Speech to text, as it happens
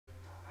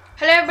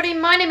Hello everybody,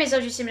 my name is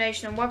LG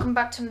Simulation and welcome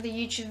back to another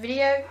YouTube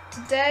video.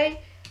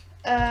 Today,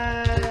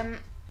 Today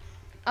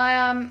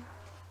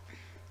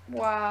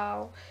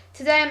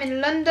I'm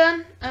in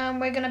London and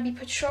we're gonna be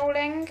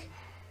patrolling.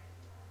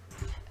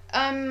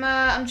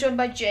 I'm joined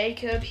by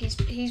Jacob.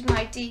 He's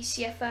my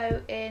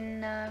DCFO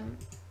in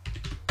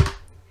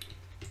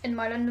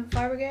my London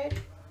Fire Brigade.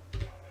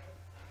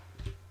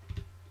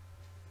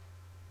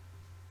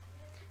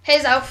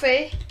 Here's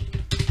Alfie.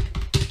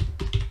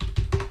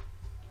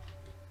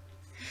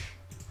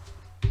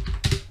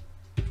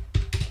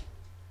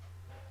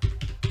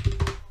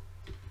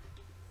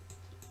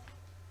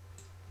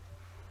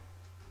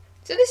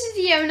 So this is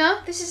the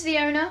owner. This is the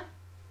owner.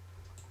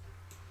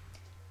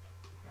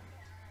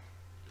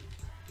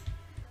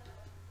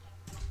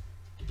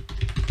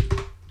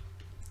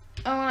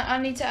 Oh, I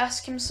need to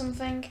ask him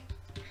something.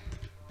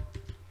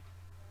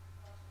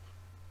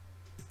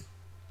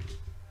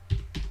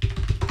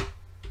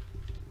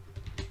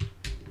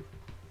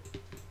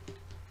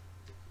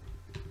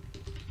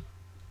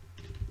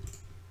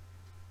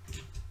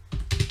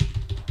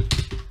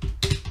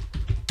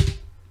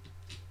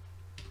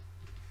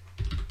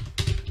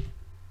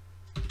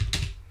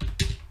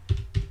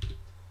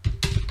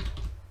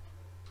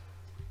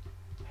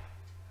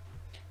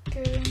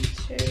 Going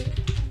to...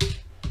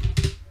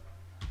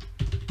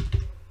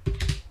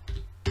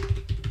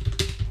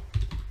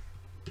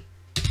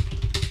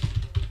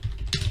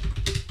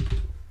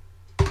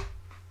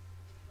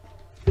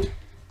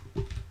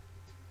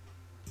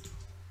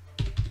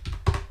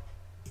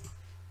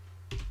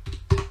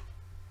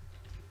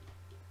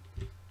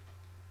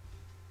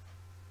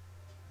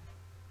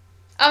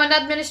 I'm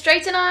an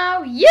administrator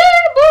now. Yeah,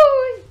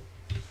 boy!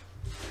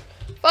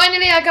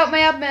 Finally, I got my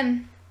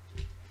admin.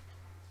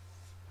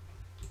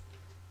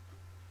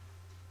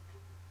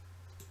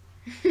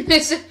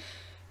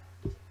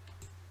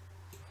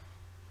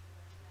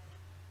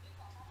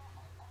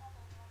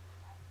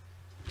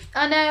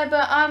 I know,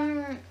 but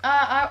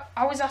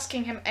I was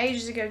asking him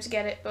ages ago to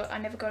get it, but I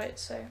never got it,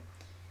 so.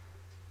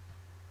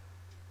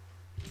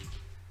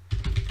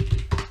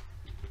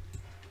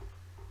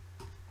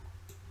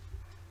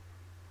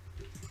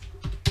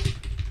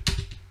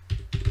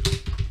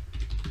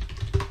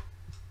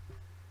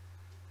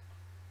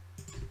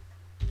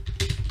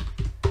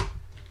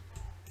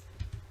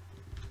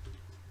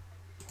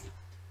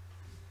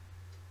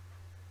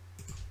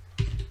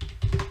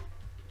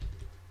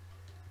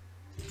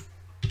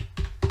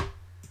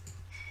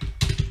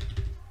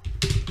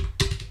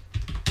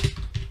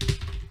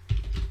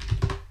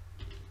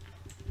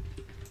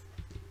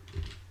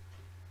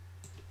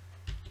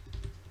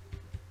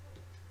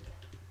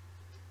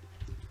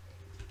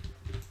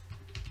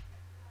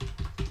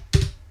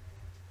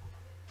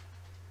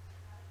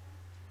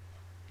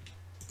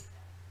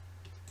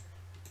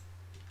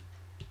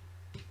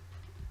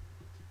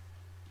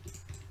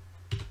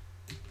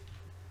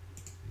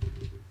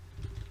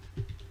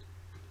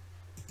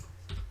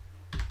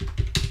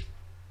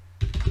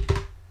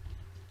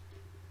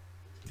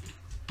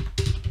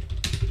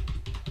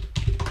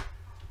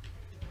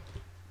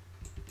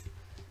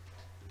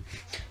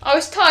 I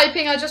was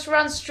typing, I just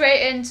ran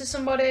straight into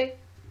somebody.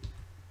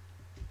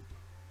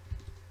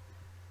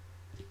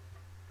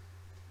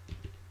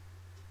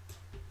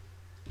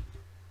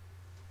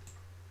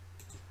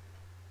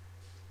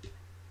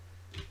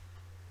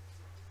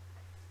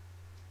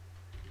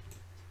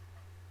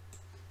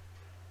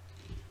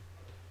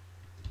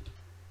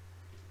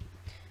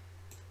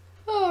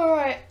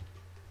 Alright.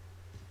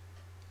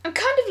 I'm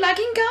kind of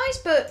lagging, guys,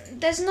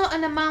 but there's not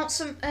an immense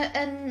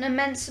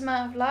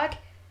amount of lag.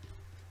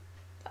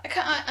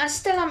 I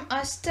still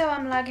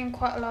am lagging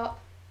quite a lot.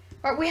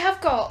 Right,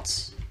 we've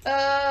got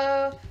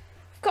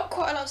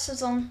quite a lot of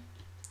subs on,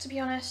 to be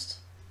honest.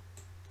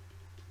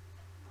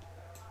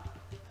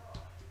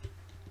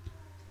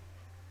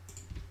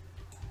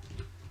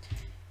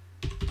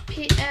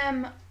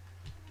 PM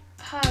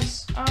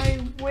has, I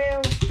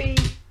will be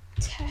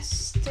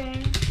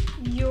testing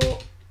your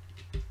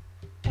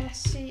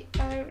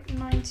SEO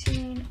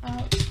 19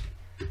 out.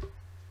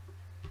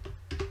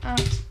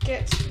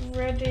 Get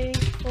ready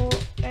for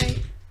a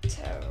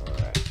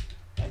terror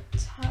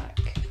attack.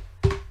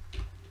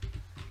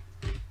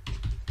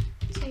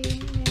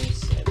 Team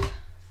music.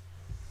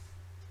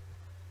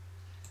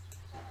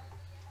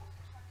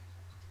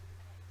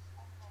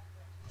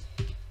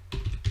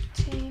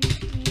 Team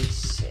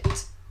music.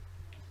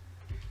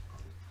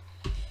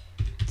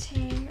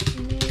 Team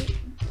me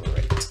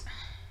Brit.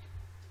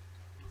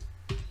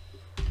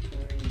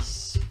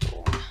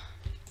 Respawn.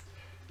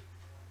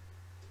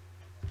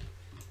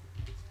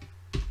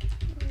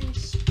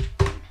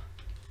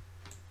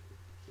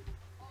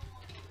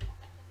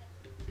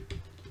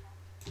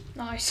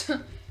 Nice.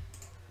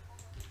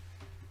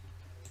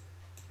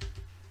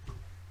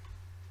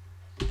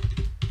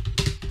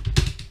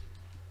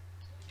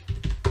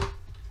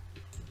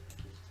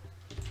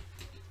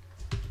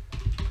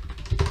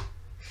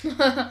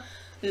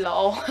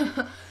 Lol.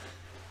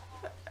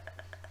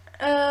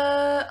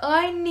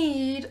 I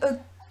need a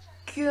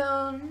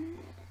gun.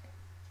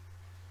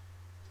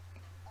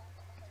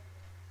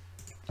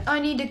 I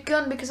need a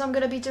gun because I'm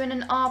gonna be doing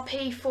an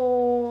RP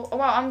for.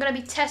 Well, I'm gonna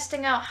be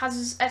testing out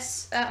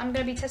Hazard's I'm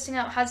gonna be testing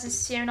out Hazard's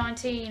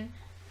CO19.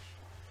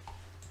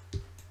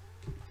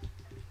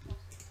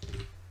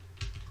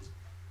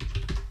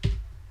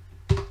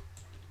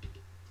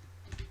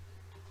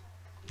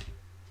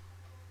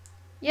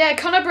 Yeah,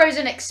 Connor Bro's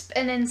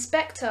an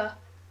inspector.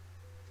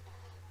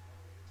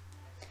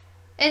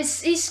 And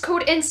he's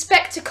called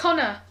Inspector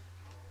Connor.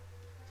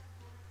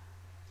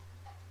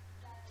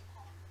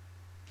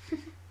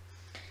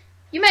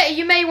 You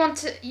may want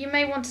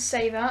to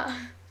say that.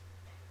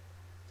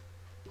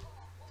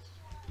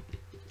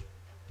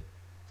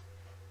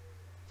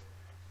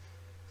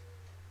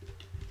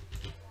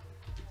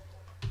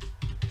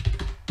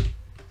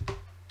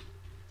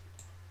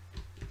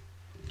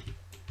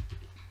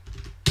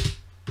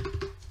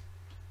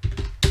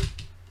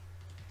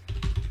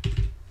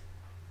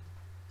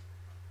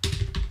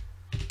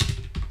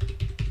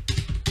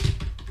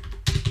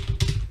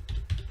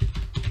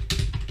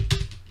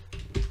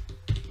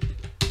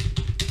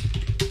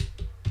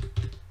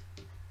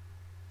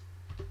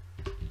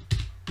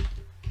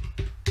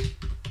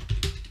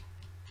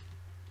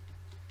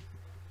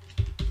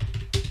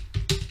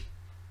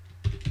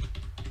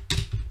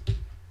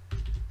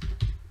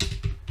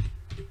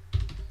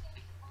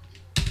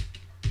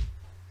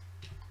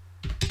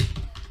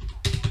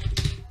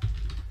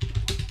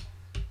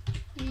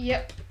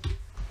 Yep.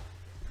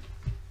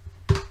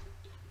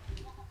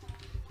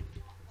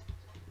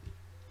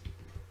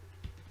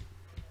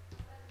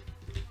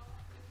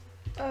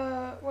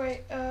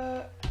 Wait,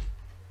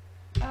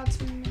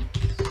 admin.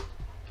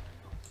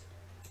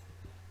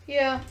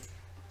 Yeah.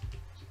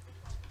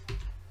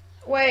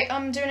 Wait,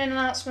 I'm doing an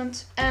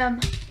announcement.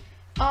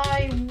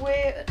 I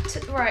will,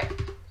 right.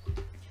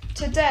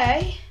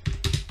 Today,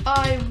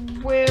 I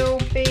will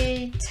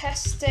be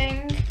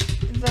testing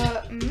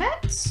the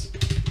Mets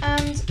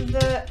and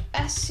the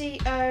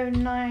SCO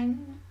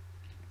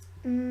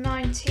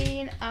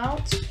 19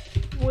 out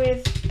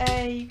with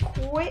a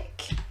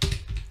quick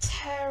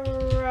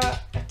terror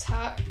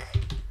attack.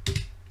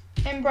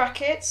 In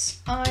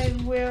brackets, I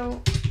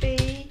will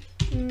be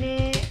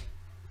near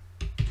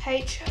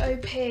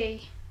HOP.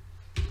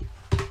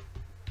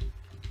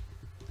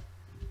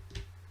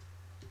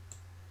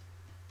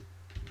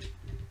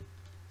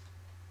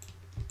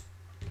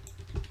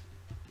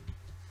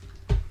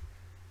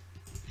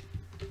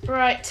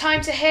 Right,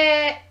 time to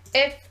hear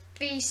if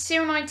the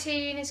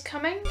CO19 is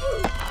coming.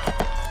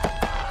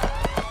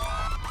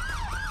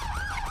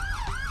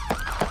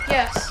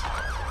 Yes.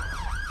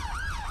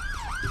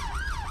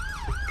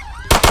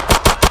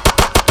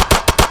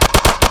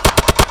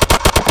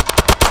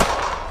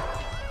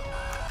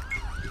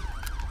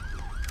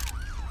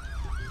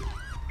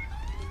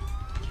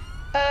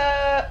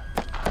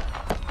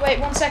 Wait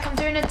 1 sec, I'm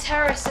doing a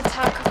terrorist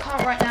attack, I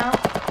can't right now.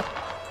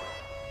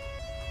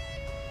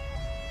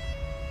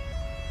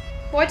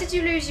 Why did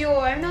you lose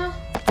your owner?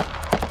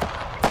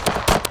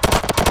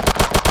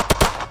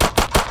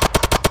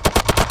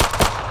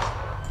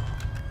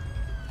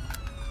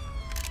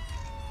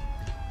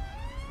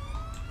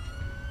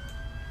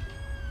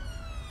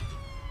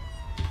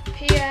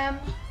 PM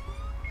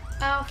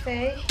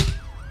Alfie,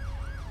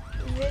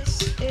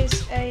 this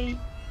is a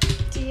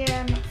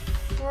DM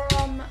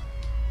from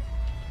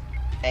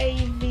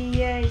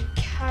AVA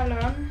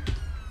Callum.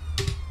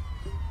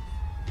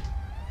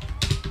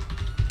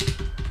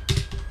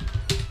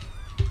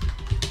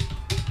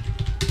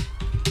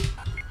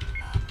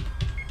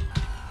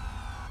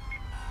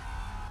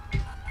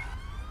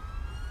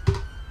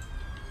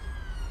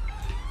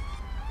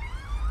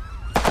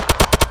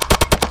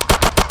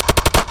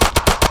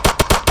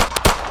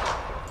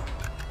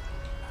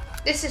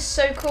 This is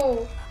so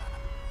cool.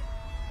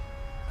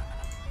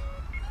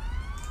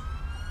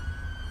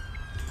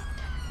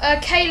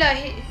 Kayla,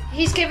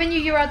 he's given you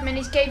your admin.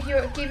 He's given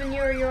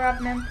you your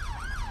admin.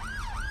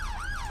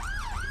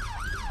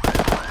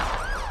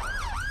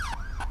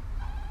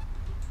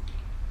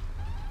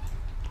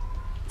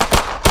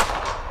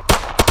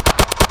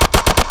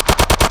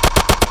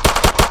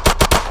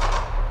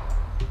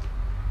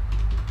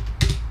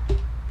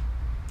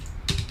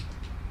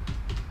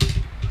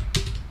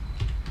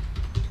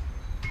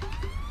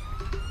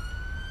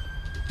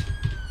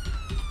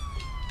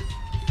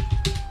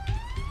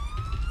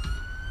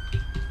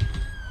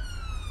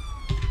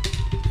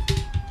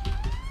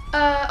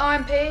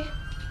 RMP.